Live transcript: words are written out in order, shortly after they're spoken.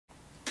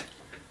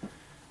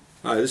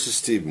Hi, this is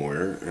Steve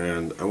Moyer,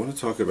 and I want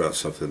to talk about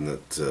something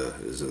that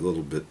is a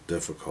little bit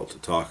difficult to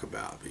talk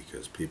about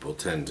because people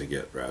tend to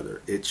get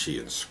rather itchy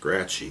and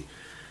scratchy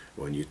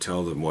when you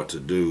tell them what to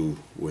do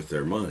with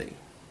their money.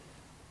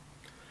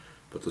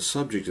 But the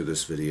subject of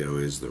this video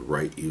is the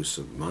right use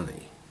of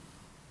money.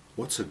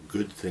 What's a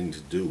good thing to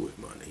do with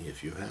money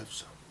if you have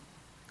some?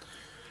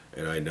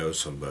 And I know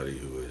somebody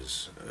who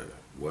is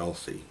a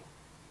wealthy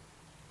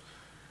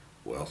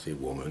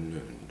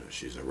woman, and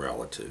she's a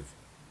relative.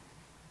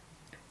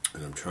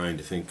 And I'm trying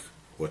to think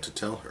what to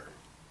tell her.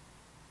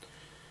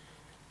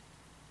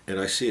 And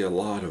I see a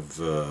lot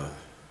of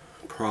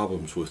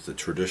problems with the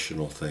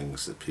traditional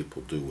things that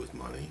people do with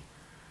money,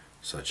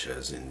 such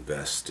as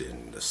invest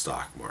in the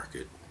stock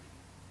market,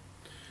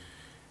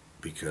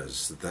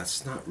 because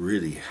that's not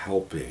really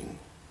helping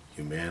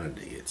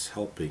humanity. It's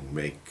helping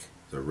make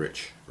the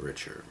rich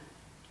richer.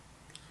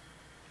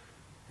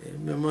 It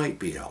might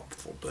be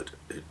helpful, but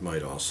it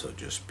might also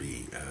just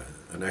be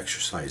an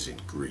exercise in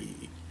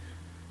greed,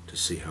 to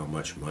see how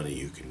much money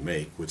you can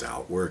make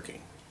without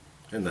working.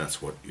 And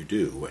that's what you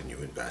do when you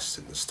invest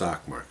in the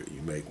stock market.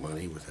 You make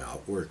money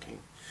without working.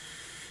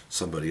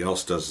 Somebody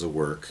else does the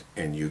work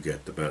and you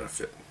get the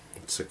benefit.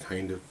 It's a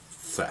kind of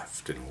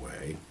theft in a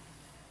way.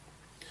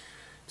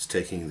 It's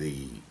taking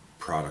the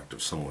product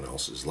of someone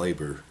else's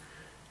labor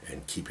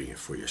and keeping it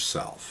for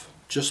yourself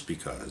just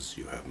because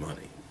you have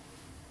money.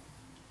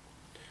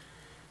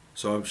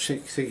 So I'm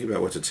thinking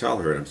about what to tell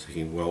her, and I'm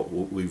thinking, well,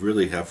 we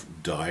really have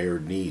dire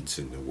needs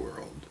in the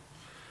world.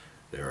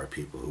 There are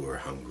people who are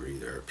hungry,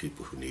 there are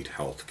people who need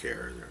health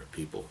care, there are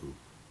people who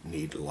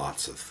need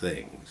lots of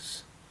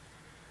things.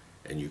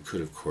 And you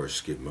could, of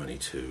course, give money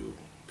to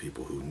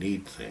people who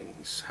need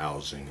things: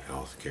 housing,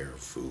 health care,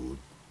 food,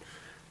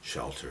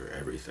 shelter,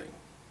 everything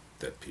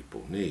that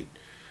people need.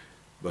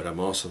 But I'm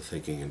also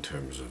thinking in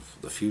terms of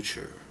the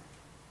future,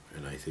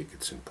 and I think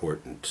it's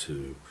important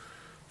to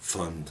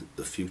fund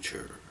the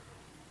future.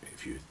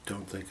 If you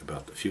don't think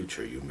about the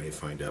future, you may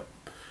find out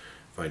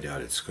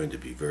it's going to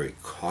be very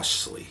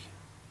costly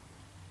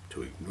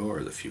to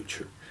ignore the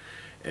future.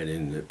 And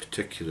in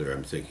particular,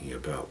 I'm thinking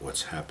about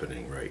what's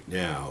happening right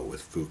now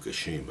with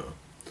Fukushima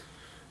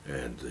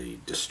and the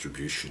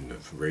distribution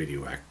of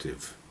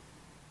radioactive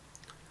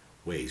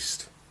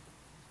waste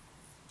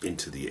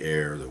into the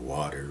air, the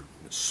water,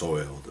 the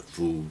soil, the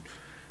food.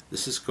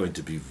 This is going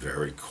to be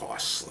very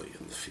costly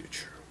in the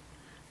future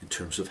in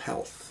terms of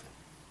health.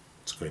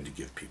 It's going to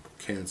give people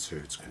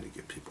cancer, it's going to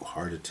give people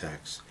heart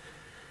attacks,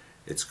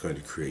 it's going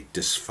to create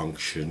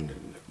dysfunction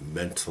and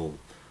mental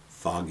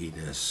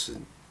fogginess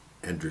and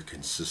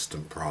endocrine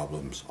system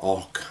problems,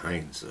 all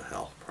kinds of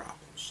health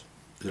problems.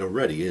 It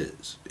already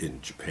is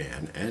in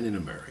Japan and in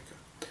America.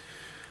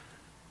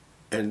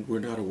 And we're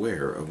not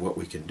aware of what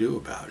we can do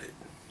about it.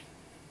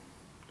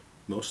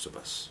 Most of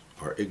us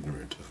are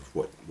ignorant of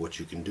what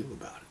you can do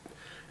about it.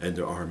 And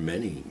there are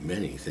many,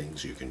 many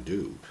things you can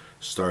do,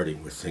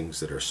 starting with things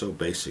that are so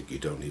basic you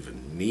don't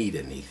even need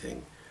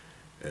anything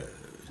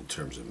in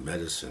terms of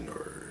medicine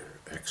or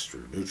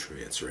extra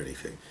nutrients or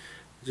anything.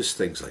 Just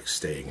things like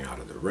staying out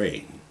of the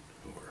rain,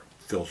 or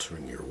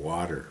filtering your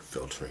water,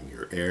 filtering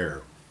your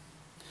air,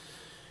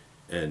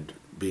 and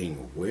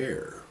being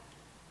aware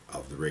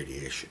of the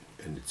radiation.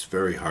 And it's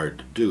very hard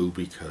to do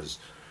because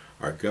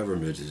our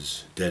government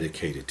is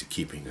dedicated to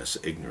keeping us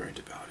ignorant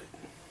about it.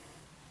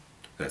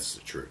 That's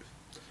the truth.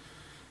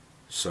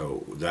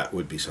 So that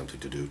would be something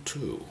to do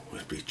too. It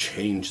would be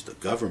change the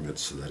government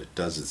so that it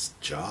does its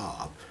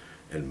job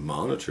and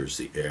monitors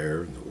the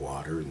air and the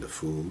water and the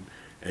food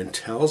and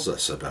tells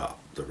us about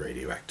the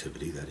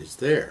radioactivity that is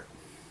there.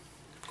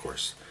 Of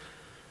course,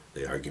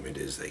 the argument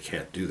is they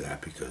can't do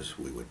that because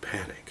we would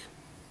panic.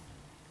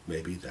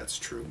 Maybe that's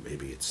true,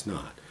 maybe it's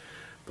not.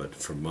 But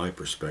from my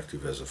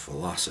perspective as a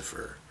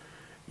philosopher,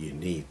 you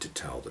need to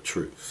tell the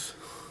truth.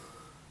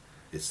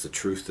 It's the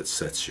truth that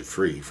sets you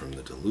free from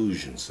the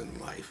delusions in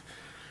life,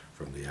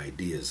 from the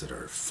ideas that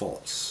are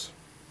false.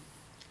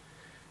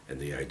 And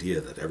the idea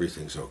that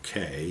everything's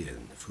okay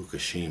and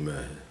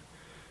Fukushima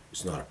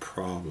is not a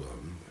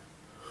problem,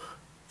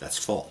 that's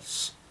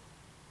false.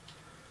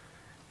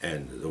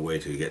 And the way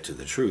to get to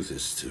the truth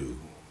is to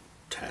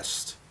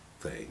test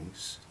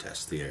things,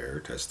 test the air,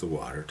 test the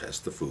water,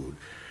 test the food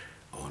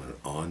on an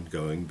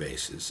ongoing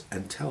basis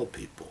and tell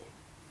people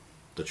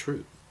the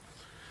truth.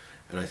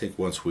 And I think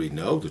once we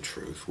know the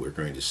truth, we're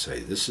going to say,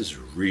 this is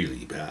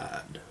really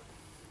bad.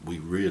 We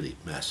really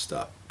messed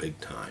up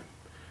big time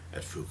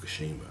at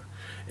Fukushima.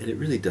 And it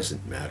really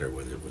doesn't matter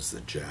whether it was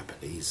the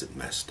Japanese that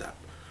messed up,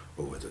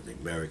 or whether the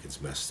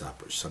Americans messed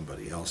up, or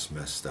somebody else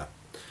messed up.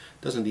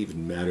 It doesn't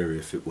even matter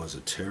if it was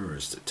a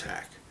terrorist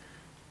attack.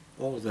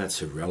 All of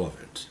that's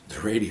irrelevant. The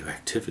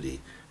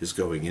radioactivity is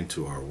going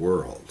into our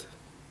world.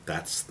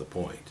 That's the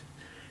point.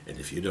 And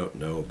if you don't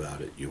know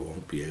about it, you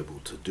won't be able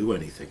to do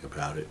anything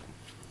about it.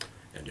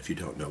 And if you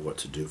don't know what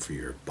to do for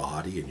your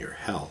body and your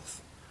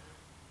health,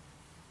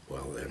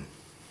 well then,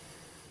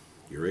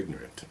 you're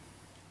ignorant.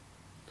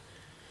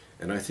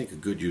 And I think a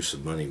good use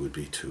of money would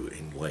be to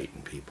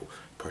enlighten people,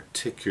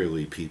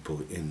 particularly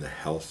people in the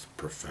health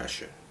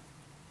profession.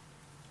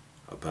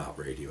 about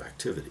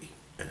radioactivity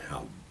and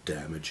how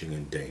damaging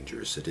and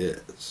dangerous it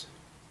is.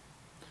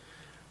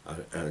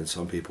 And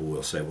some people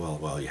will say,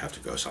 well, you have to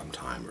go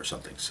sometime or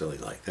something silly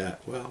like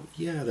that. Well,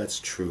 yeah, that's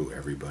true.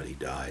 Everybody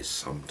dies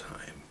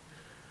sometime.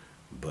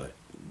 But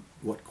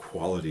what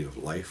quality of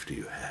life do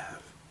you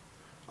have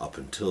up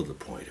until the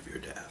point of your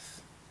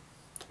death?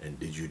 And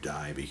did you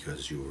die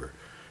because you were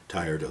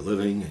tired of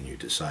living and you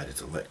decided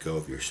to let go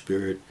of your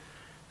spirit,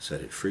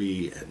 set it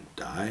free, and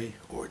die?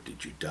 Or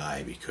did you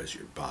die because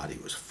your body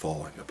was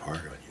falling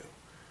apart on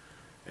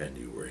you and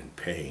you were in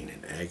pain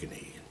and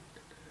agony and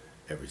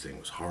everything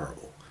was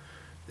horrible?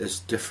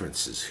 There's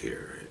differences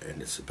here,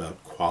 and it's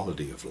about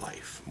quality of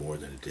life more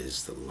than it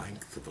is the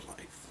length of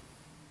life.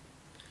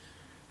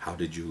 How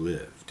did you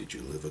live? Did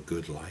you live a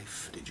good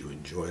life? Did you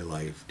enjoy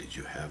life? Did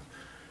you have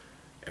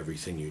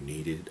everything you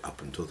needed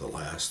up until the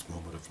last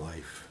moment of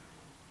life?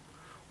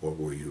 Or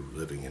were you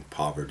living in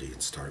poverty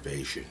and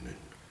starvation and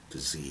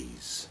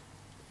disease?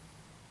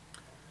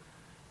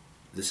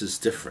 This is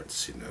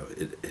difference, you know.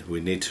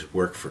 We need to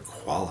work for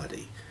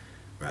quality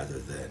rather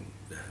than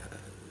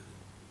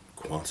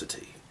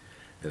quantity.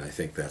 And I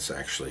think that's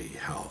actually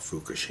how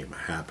Fukushima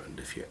happened.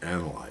 If you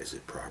analyze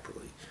it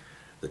properly,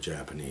 the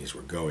Japanese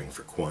were going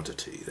for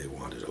quantity. They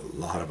wanted a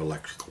lot of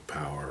electrical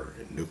power,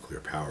 and nuclear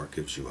power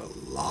gives you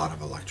a lot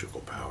of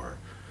electrical power.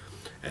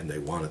 And they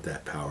wanted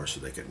that power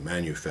so they could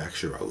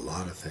manufacture a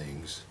lot of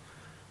things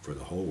for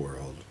the whole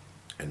world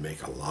and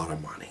make a lot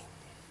of money.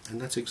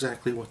 And that's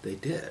exactly what they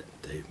did.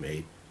 They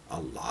made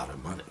a lot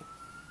of money.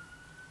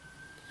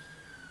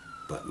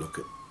 But look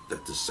at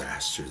the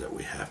disaster that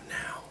we have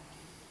now.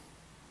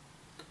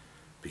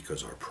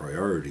 Because our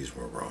priorities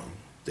were wrong.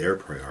 Their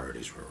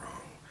priorities were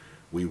wrong.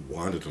 We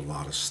wanted a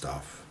lot of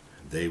stuff.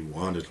 They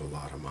wanted a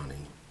lot of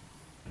money.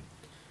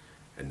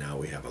 And now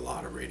we have a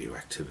lot of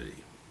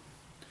radioactivity.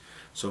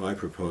 So I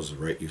propose the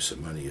right use of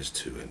money is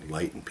to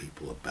enlighten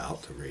people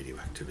about the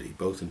radioactivity,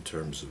 both in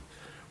terms of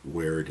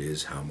where it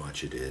is, how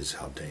much it is,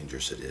 how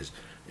dangerous it is,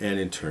 and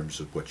in terms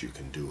of what you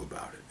can do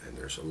about it. And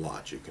there's a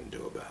lot you can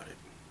do about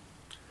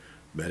it.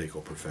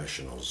 Medical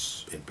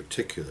professionals in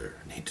particular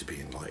need to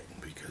be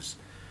enlightened because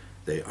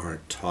they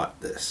aren't taught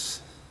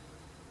this.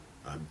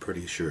 I'm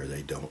pretty sure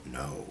they don't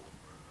know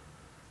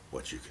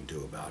what you can do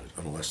about it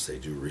unless they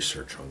do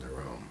research on their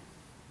own.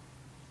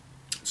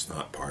 It's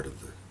not part of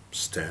the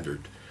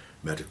standard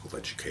medical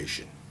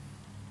education.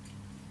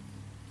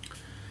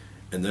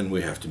 And then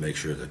we have to make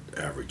sure that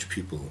average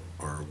people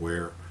are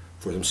aware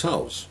for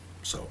themselves.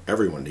 So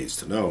everyone needs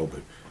to know,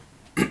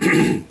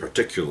 but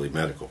particularly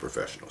medical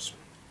professionals.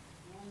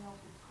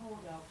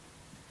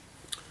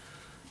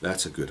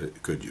 That's a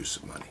good use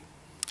of money.